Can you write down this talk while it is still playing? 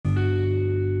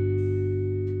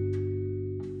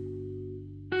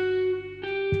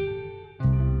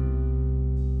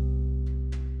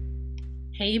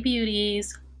Hey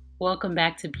beauties, welcome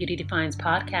back to Beauty Defines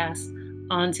Podcast.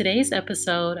 On today's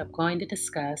episode, I'm going to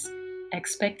discuss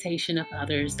expectation of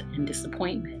others and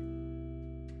disappointment.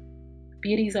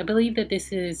 Beauties, I believe that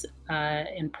this is an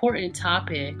important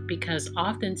topic because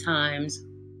oftentimes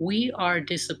we are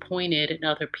disappointed in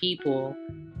other people,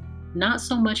 not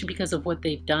so much because of what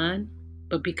they've done,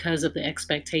 but because of the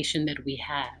expectation that we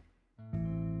have.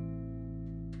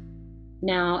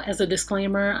 Now, as a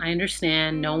disclaimer, I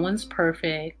understand no one's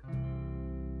perfect.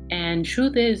 And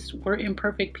truth is, we're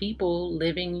imperfect people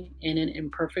living in an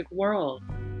imperfect world.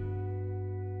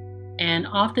 And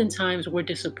oftentimes we're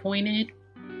disappointed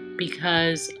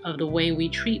because of the way we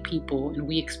treat people and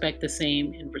we expect the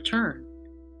same in return,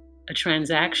 a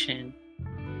transaction,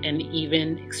 and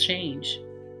even exchange.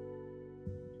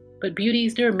 But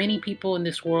beauties, there are many people in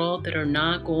this world that are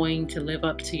not going to live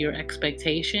up to your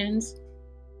expectations,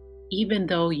 even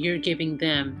though you're giving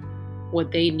them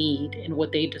what they need and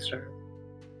what they deserve.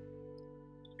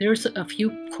 There's a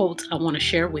few quotes I want to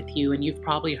share with you, and you've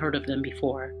probably heard of them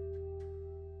before.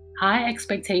 High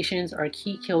expectations are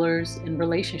key killers in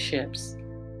relationships.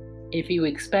 If you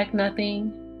expect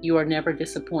nothing, you are never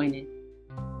disappointed.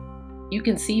 You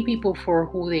can see people for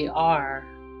who they are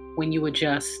when you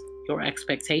adjust your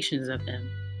expectations of them.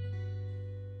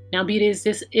 Now, beauties,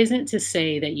 this isn't to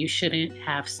say that you shouldn't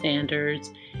have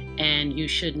standards and you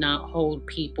should not hold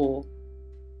people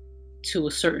to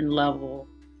a certain level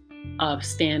of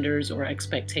standards or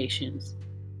expectations.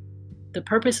 The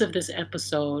purpose of this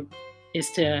episode is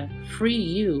to free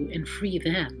you and free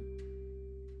them,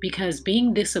 because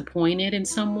being disappointed in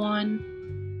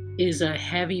someone is a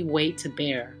heavy weight to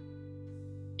bear,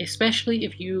 especially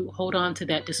if you hold on to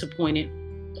that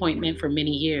disappointment for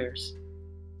many years.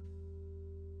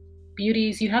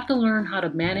 Beauties, you have to learn how to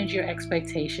manage your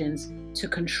expectations to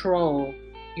control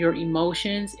your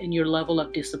emotions and your level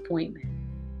of disappointment.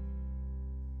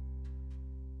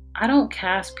 I don't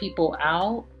cast people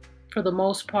out for the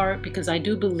most part because I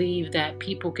do believe that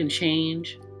people can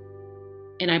change,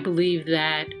 and I believe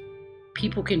that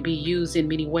people can be used in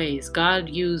many ways. God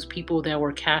used people that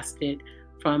were casted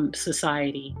from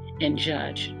society and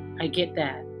judged. I get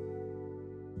that.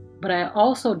 But I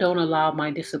also don't allow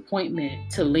my disappointment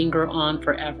to linger on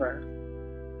forever.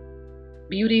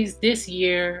 Beauties, this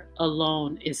year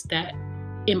alone is that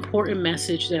important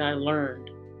message that I learned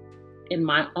in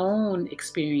my own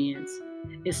experience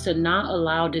is to not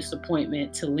allow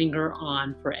disappointment to linger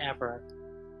on forever.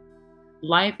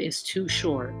 Life is too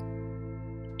short.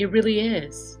 It really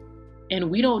is. And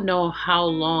we don't know how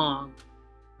long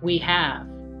we have.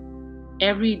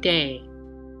 Every day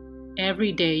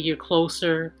you're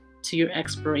closer to your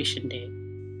expiration date.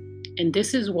 And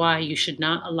this is why you should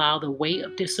not allow the weight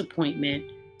of disappointment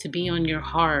to be on your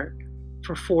heart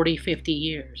for 40, 50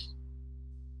 years.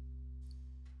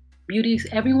 Beauties,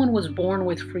 everyone was born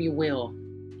with free will.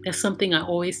 That's something I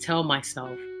always tell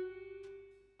myself.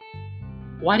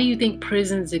 Why do you think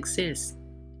prisons exist?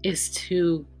 Is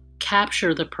to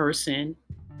capture the person,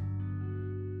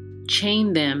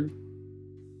 chain them,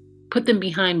 put them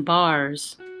behind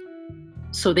bars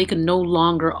so they can no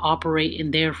longer operate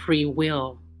in their free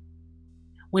will.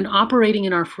 When operating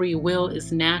in our free will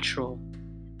is natural,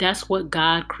 that's what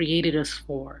God created us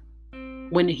for.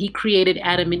 When He created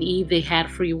Adam and Eve, they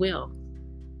had free will.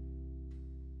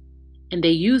 And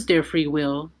they used their free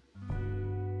will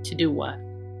to do what?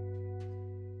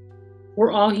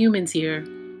 We're all humans here.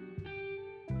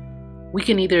 We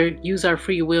can either use our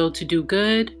free will to do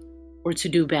good or to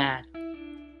do bad.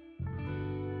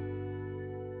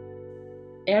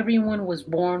 Everyone was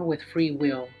born with free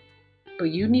will, but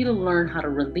you need to learn how to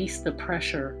release the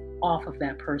pressure off of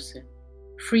that person.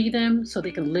 Free them so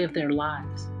they can live their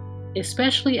lives,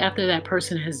 especially after that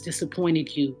person has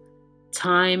disappointed you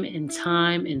time and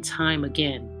time and time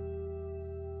again.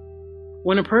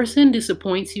 When a person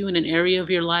disappoints you in an area of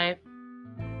your life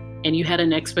and you had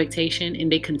an expectation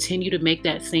and they continue to make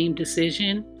that same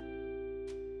decision,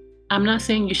 I'm not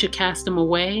saying you should cast them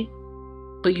away,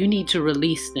 but you need to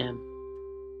release them.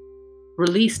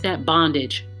 Release that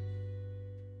bondage.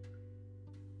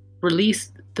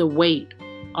 Release the weight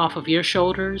off of your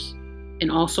shoulders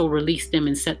and also release them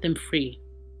and set them free.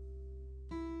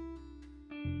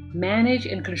 Manage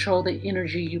and control the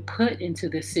energy you put into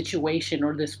this situation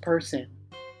or this person.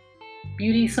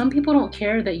 Beauty, some people don't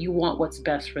care that you want what's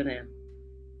best for them,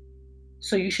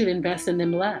 so you should invest in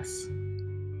them less.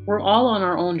 We're all on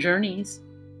our own journeys.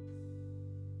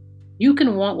 You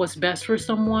can want what's best for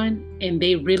someone and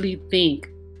they really think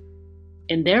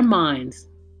in their minds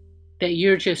that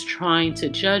you're just trying to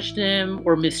judge them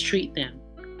or mistreat them.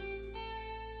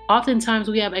 Oftentimes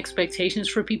we have expectations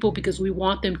for people because we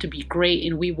want them to be great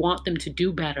and we want them to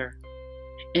do better.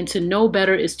 And to know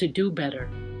better is to do better.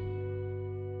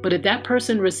 But if that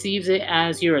person receives it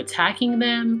as you're attacking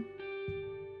them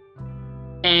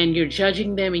and you're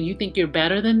judging them and you think you're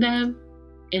better than them,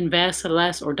 invest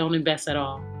less or don't invest at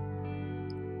all.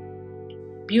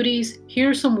 Beauties, here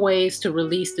are some ways to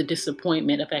release the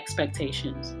disappointment of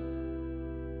expectations.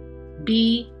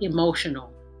 Be emotional.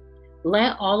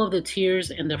 Let all of the tears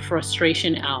and the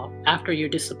frustration out after you're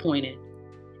disappointed.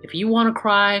 If you want to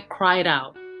cry, cry it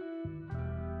out.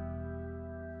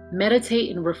 Meditate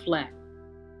and reflect.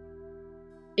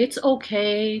 It's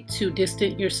okay to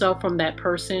distance yourself from that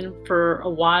person for a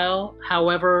while,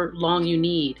 however long you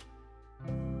need.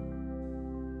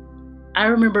 I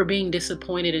remember being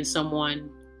disappointed in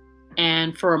someone,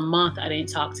 and for a month I didn't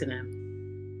talk to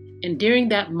them. And during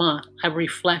that month, I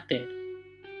reflected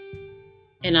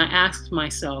and I asked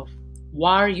myself,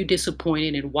 why are you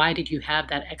disappointed and why did you have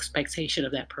that expectation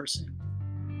of that person?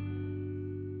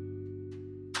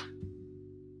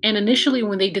 And initially,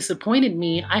 when they disappointed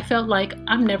me, I felt like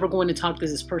I'm never going to talk to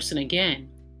this person again.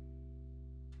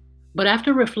 But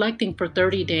after reflecting for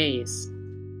 30 days,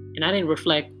 and I didn't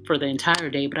reflect for the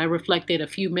entire day, but I reflected a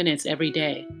few minutes every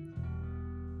day.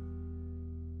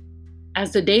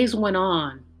 As the days went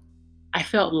on, I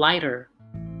felt lighter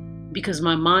because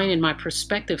my mind and my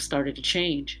perspective started to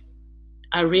change.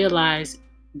 I realized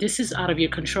this is out of your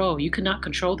control. You cannot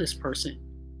control this person.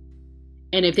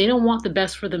 And if they don't want the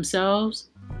best for themselves,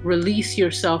 release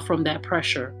yourself from that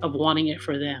pressure of wanting it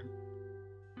for them.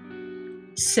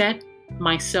 Set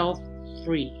myself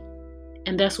free.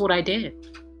 And that's what I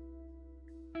did.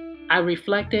 I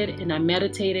reflected and I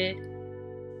meditated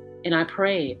and I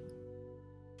prayed.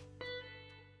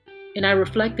 And I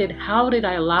reflected, how did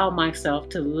I allow myself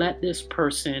to let this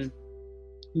person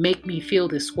make me feel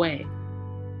this way?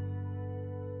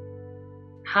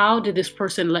 How did this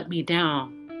person let me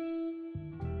down?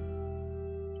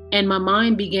 And my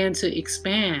mind began to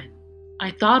expand.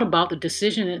 I thought about the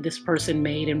decision that this person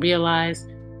made and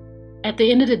realized at the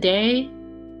end of the day,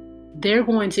 they're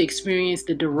going to experience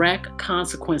the direct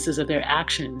consequences of their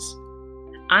actions.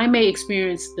 I may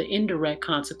experience the indirect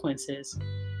consequences,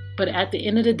 but at the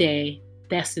end of the day,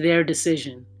 that's their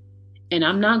decision. And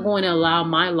I'm not going to allow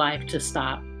my life to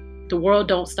stop. The world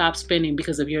don't stop spinning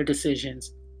because of your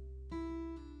decisions.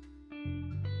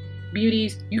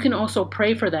 Beauties, you can also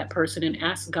pray for that person and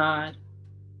ask God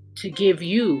to give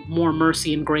you more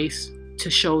mercy and grace to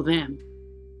show them.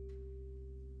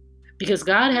 Because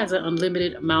God has an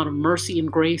unlimited amount of mercy and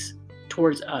grace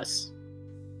towards us.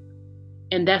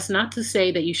 And that's not to say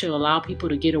that you should allow people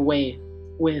to get away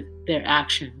with their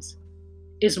actions.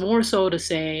 It's more so to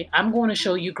say, I'm going to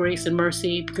show you grace and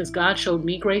mercy because God showed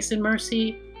me grace and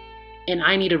mercy, and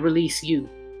I need to release you,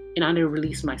 and I need to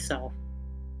release myself.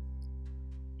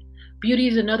 Beauty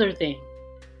is another thing.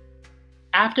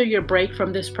 After your break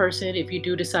from this person, if you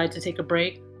do decide to take a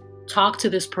break, talk to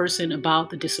this person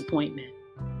about the disappointment.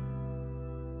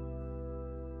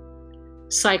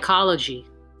 Psychology.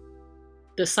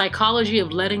 The psychology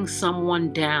of letting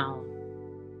someone down.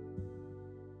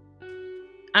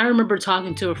 I remember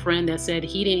talking to a friend that said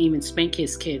he didn't even spank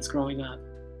his kids growing up.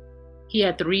 He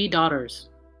had 3 daughters.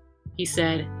 He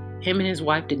said him and his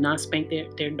wife did not spank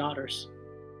their daughters.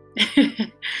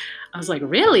 I was like,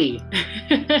 really?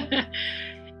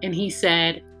 And he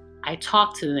said, I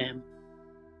talked to them.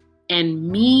 And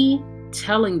me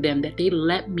telling them that they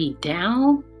let me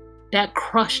down, that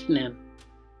crushed them.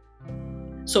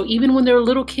 So even when they were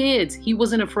little kids, he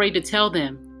wasn't afraid to tell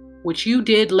them, what you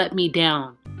did let me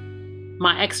down.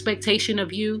 My expectation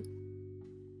of you,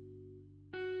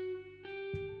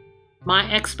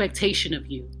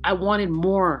 I wanted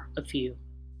more of you,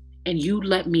 and you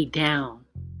let me down.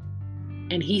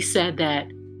 And he said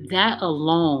that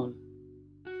alone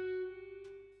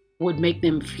would make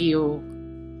them feel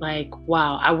like,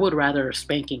 wow, I would rather a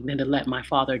spanking than to let my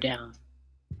father down.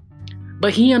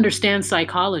 But he understands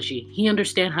psychology. He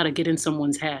understands how to get in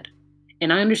someone's head.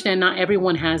 And I understand not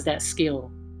everyone has that skill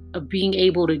of being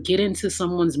able to get into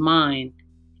someone's mind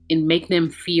and make them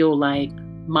feel like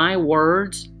my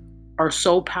words are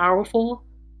so powerful,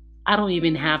 I don't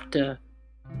even have to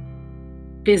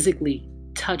physically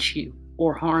touch you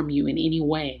or harm you in any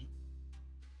way.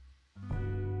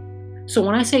 So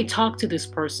when I say talk to this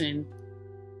person,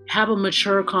 have a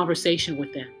mature conversation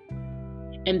with them.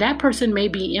 And that person may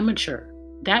be immature.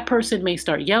 That person may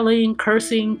start yelling,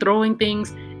 cursing, throwing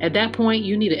things. At that point,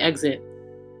 you need to exit.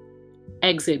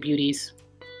 Exit, beauties.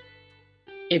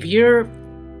 If you're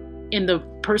in the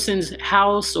person's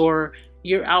house or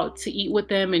you're out to eat with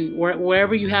them and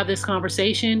wherever you have this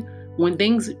conversation,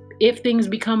 If things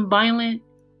become violent,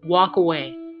 walk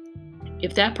away.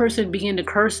 If that person begin to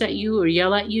curse at you or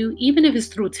yell at you, even if it's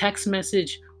through a text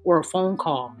message or a phone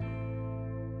call,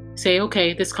 say,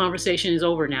 okay, this conversation is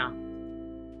over now.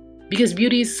 Because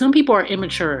beauties, some people are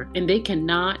immature and they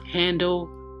cannot handle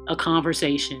a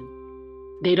conversation.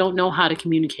 They don't know how to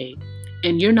communicate,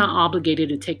 and you're not obligated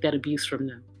to take that abuse from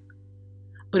them.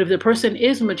 But if the person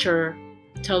is mature,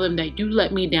 tell them that you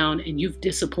let me down and you've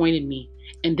disappointed me,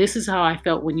 and this is how I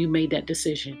felt when you made that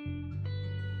decision.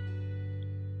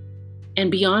 And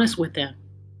be honest with them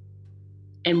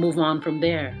and move on from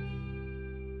there.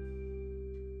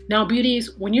 Now,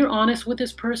 beauties, when you're honest with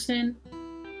this person,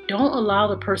 don't allow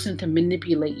the person to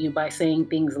manipulate you by saying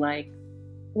things like,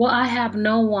 well, I have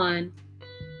no one.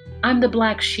 I'm the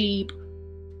black sheep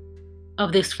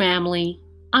of this family.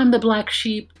 I'm the black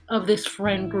sheep of this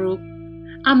friend group.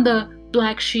 I'm the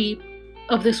black sheep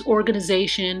of this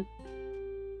organization.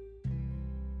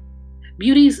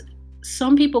 Beauties,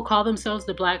 some people call themselves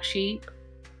the black sheep,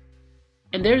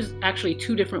 and there's actually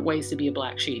two different ways to be a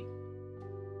black sheep.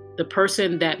 The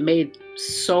person that made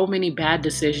so many bad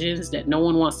decisions that no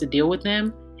one wants to deal with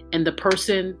them, and the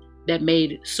person that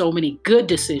made so many good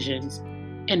decisions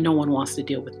and no one wants to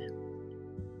deal with them.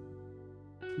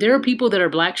 There are people that are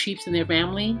black sheeps in their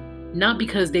family, not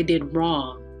because they did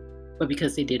wrong, but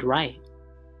because they did right.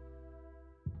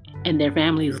 And their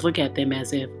families look at them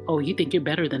as if, oh, you think you're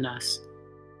better than us.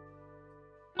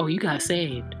 Oh, you got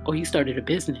saved. Oh, you started a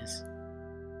business.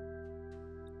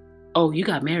 Oh, you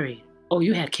got married. Oh,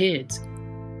 you had kids.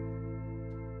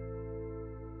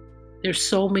 There's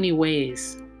so many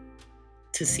ways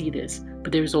to see this,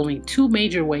 but there's only two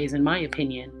major ways, in my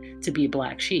opinion, to be a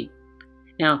black sheep.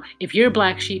 Now, if you're a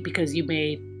black sheep because you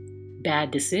made bad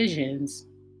decisions,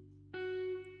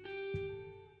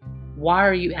 why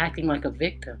are you acting like a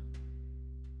victim?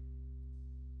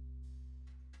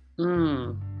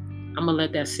 I'm going to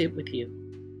let that sit with you.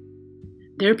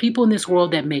 There are people in this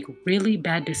world that make really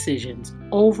bad decisions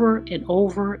over and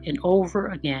over and over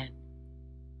again.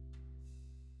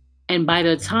 And by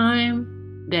the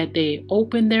time that they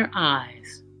open their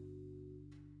eyes,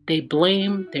 they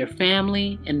blame their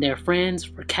family and their friends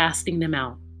for casting them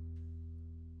out.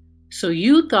 So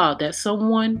you thought that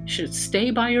someone should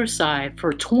stay by your side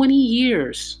for 20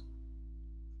 years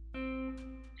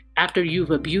after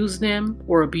you've abused them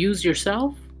or abused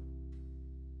yourself?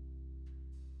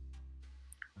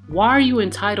 Why are you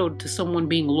entitled to someone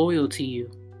being loyal to you?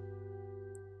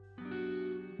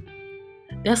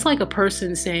 That's like a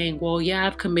person saying, well, yeah,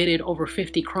 I've committed over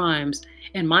 50 crimes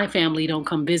and my family don't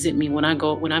come visit me when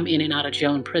I'm in and out of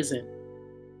jail and prison.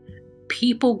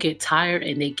 People get tired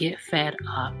and they get fed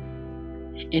up.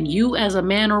 And you as a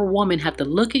man or woman have to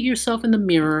look at yourself in the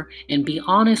mirror and be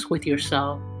honest with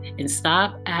yourself and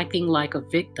stop acting like a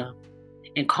victim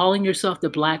and calling yourself the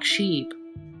black sheep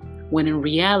when in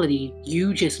reality,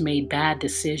 you just made bad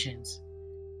decisions.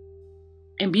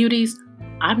 And beauties,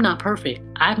 I'm not perfect.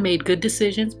 I've made good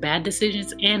decisions, bad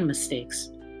decisions, and mistakes.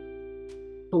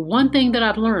 But one thing that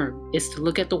I've learned is to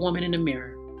look at the woman in the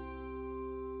mirror.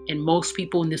 And most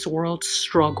people in this world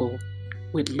struggle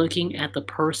with looking at the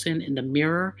person in the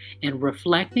mirror and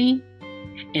reflecting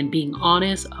and being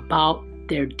honest about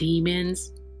their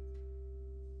demons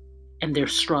and their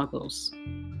struggles.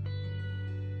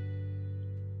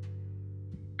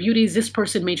 Beauties, this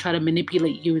person may try to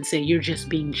manipulate you and say you're just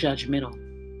being judgmental.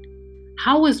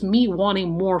 How is me wanting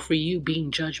more for you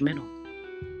being judgmental?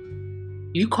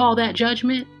 You call that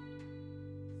judgment?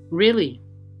 Really?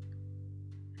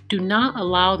 Do not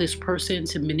allow this person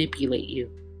to manipulate you,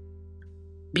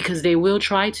 because they will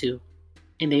try to,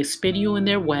 and they spin you in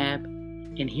their web,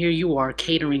 and here you are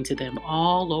catering to them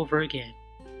all over again.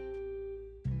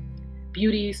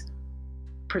 Beauties,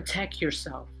 protect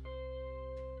yourself.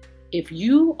 If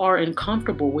you are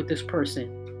uncomfortable with this person,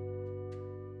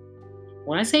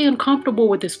 when I say uncomfortable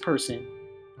with this person,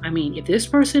 I mean, if this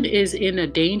person is in a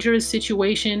dangerous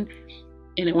situation,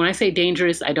 and when I say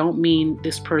dangerous, I don't mean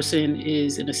this person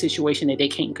is in a situation that they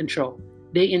can't control.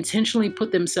 They intentionally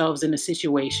put themselves in a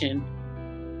situation.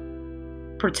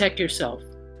 Protect yourself.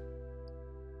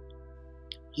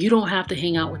 You don't have to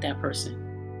hang out with that person.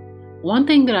 One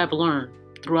thing that I've learned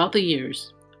throughout the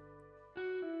years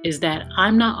is that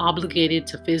I'm not obligated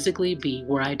to physically be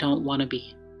where I don't want to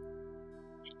be.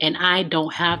 And I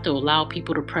don't have to allow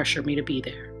people to pressure me to be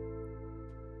there.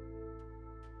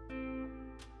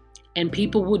 And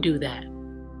people will do that.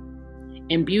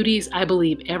 And beauties, I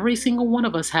believe every single one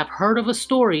of us have heard of a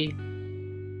story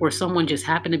where someone just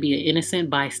happened to be an innocent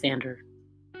bystander.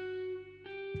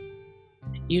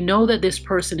 You know that this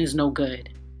person is no good.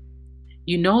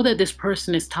 You know that this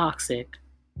person is toxic.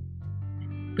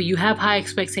 but you have high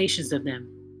expectations of them.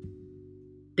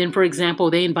 Then, for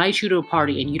example, they invite you to a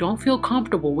party and you don't feel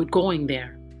comfortable with going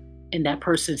there, and that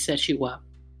person sets you up.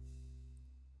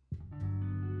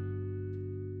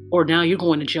 Or now you're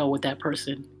going to jail with that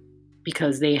person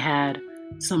because they had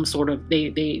some sort of,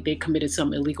 they committed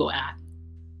some illegal act.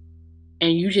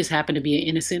 And you just happen to be an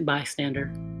innocent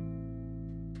bystander.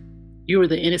 You were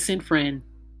the innocent friend.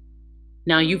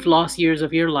 Now you've lost years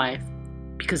of your life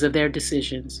because of their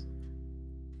decisions.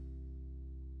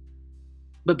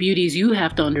 But beauties, you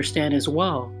have to understand as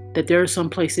well that there are some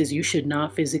places you should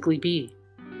not physically be.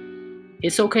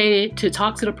 It's okay to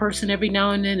talk to the person every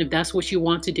now and then if that's what you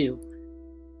want to do.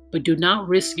 But do not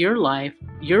risk your life,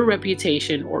 your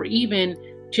reputation, or even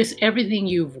just everything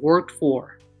you've worked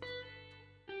for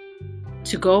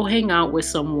to go hang out with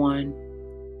someone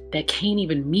that can't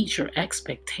even meet your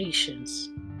expectations.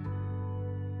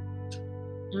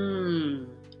 I'm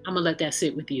gonna let that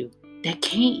sit with you. That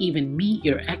can't even meet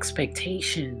your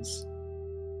expectations.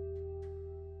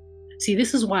 See,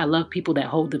 this is why I love people that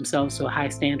hold themselves to a high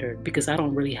standard, because I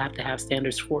don't really have to have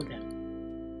standards for them.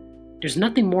 There's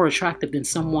nothing more attractive than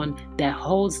someone that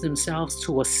holds themselves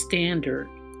to a standard.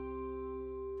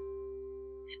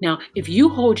 Now, if you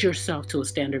hold yourself to a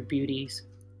standard, beauties,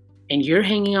 and you're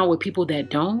hanging out with people that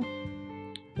don't,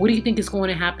 what do you think is going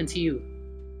to happen to you?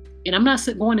 And I'm not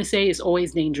going to say it's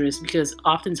always dangerous, because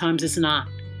oftentimes it's not.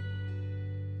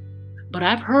 But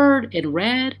I've heard and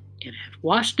read and have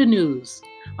watched the news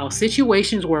of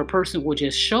situations where a person will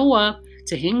just show up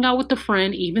to hang out with a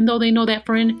friend, even though they know that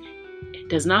friend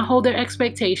does not hold their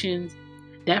expectations.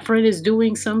 That friend is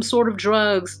doing some sort of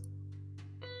drugs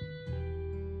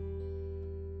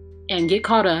and get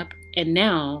caught up, and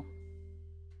now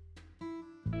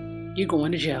you're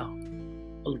going to jail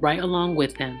right along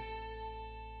with them.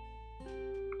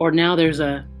 Or now there's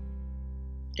a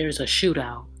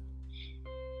shootout.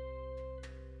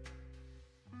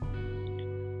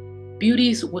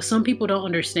 Beauties, what some people don't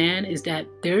understand is that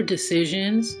their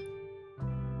decisions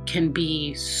can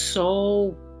be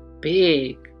so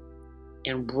big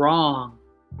and wrong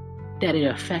that it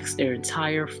affects their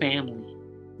entire family.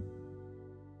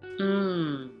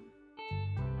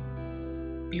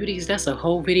 Beauties, that's a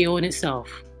whole video in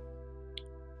itself.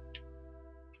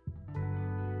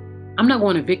 I'm not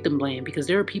going to victim blame, because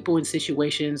there are people in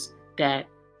situations that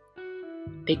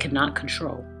they cannot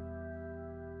control.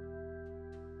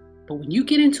 But when you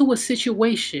get into a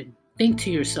situation, think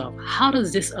to yourself, how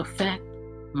does this affect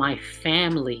my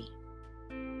family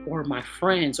or my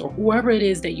friends or whoever it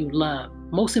is that you love?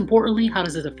 Most importantly, how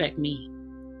does it affect me?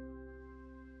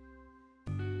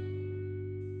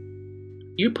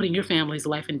 You're putting your family's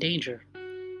life in danger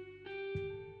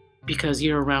because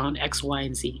you're around X, Y,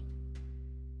 and Z.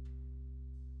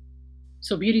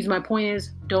 So beauties, my point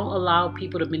is, don't allow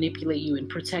people to manipulate you, and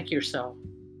protect yourself.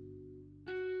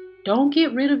 Don't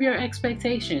get rid of your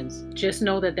expectations. Just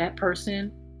know that that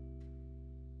person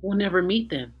will never meet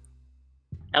them,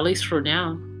 at least for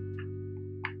now.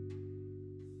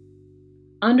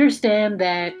 Understand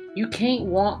that you can't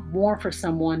want more for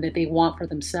someone that they want for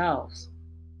themselves.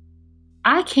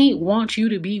 I can't want you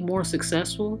to be more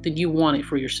successful than you want it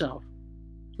for yourself.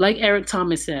 Like Eric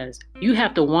Thomas says, you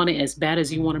have to want it as bad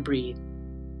as you want to breathe.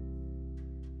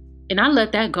 And I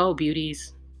let that go,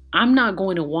 beauties. I'm not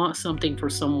going to want something for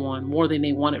someone more than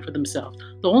they want it for themselves.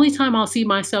 The only time I'll see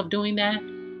myself doing that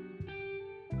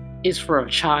is for a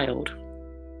child.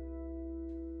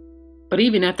 But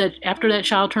even after that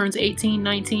child turns 18,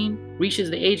 19,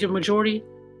 reaches the age of majority,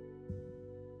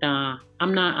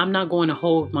 I'm not going to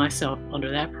hold myself under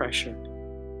that pressure.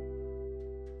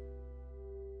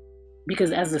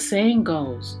 Because as the saying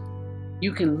goes,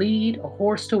 you can lead a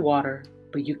horse to water,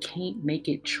 but you can't make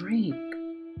it drink.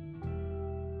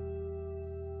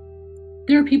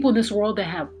 There are people in this world that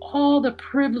have all the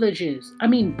privileges.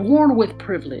 Born with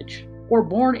privilege or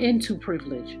born into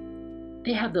privilege.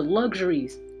 They have the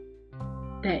luxuries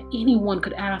that anyone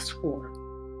could ask for,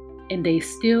 and they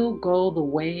still go the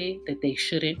way that they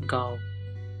shouldn't go.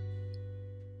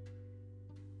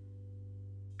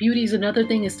 Beauties, another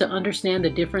thing is to understand the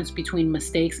difference between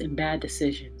mistakes and bad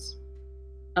decisions.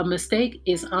 A mistake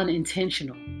is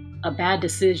unintentional. A bad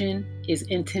decision is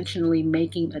intentionally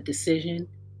making a decision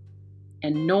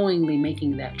and knowingly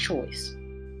making that choice.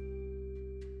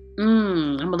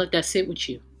 I'm gonna let that sit with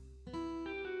you.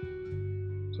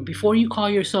 So before you call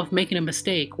yourself making a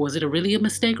mistake, was it really a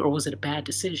mistake or was it a bad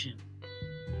decision?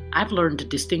 I've learned to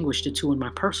distinguish the two in my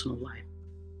personal life.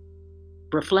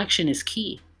 Reflection is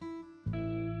key.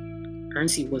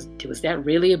 Ernestine, was that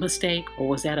really a mistake or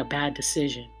was that a bad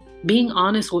decision? Being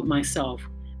honest with myself.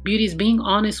 Beauties, being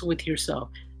honest with yourself.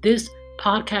 This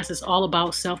Podcast is all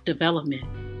about self-development.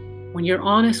 When you're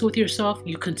honest with yourself,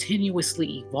 you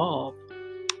continuously evolve.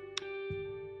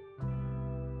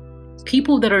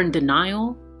 People that are in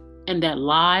denial and that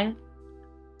lie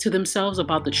to themselves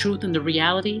about the truth and the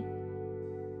reality,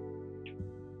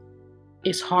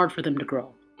 it's hard for them to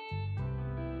grow.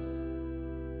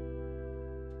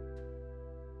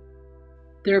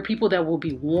 There are people that will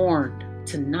be warned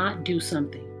to not do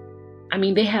something. I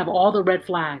mean, they have all the red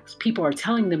flags. People are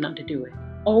telling them not to do it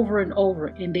over and over,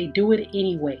 and they do it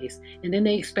anyways. And then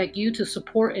they expect you to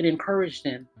support and encourage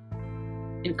them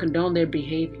and condone their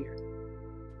behavior.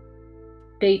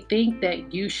 They think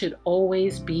that you should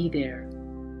always be there.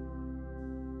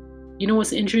 You know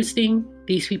what's interesting?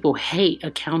 These people hate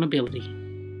accountability.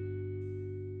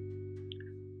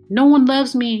 No one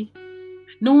loves me.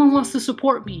 No one wants to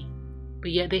support me.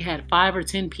 But yet they had 5 or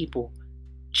 10 people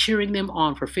cheering them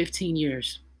on for 15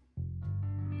 years.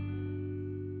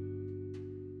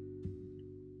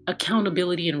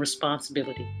 Accountability and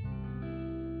responsibility.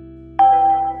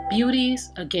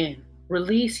 Beauties, again,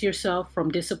 release yourself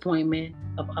from disappointment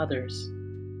of others.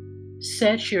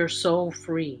 Set your soul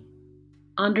free.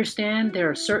 Understand there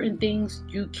are certain things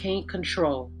you can't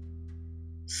control,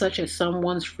 such as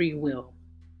someone's free will.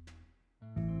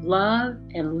 Love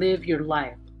and live your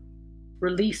life.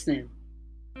 Release them.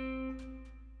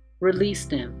 Release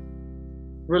them.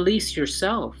 Release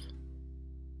yourself.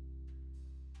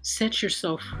 Set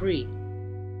yourself free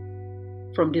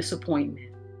from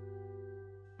disappointment.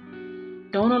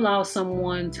 Don't allow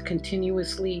someone to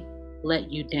continuously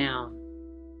let you down.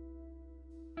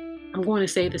 I'm going to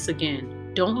say this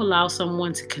again. Don't allow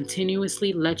someone to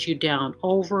continuously let you down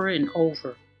over and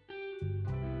over.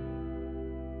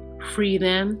 Free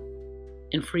them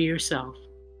and free yourself.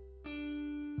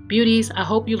 Beauties, I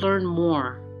hope you learn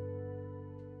more.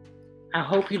 I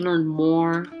hope you learn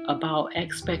more about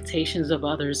expectations of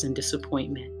others and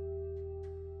disappointment.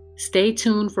 Stay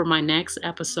tuned for my next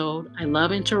episode. I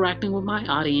love interacting with my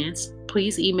audience.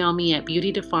 Please email me at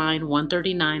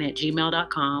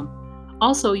beautydefine139@gmail.com.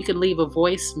 Also, you can leave a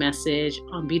voice message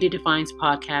on Beauty Define's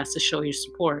podcast to show your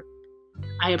support.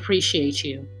 I appreciate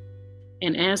you.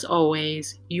 And as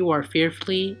always, you are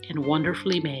fearfully and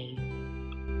wonderfully made.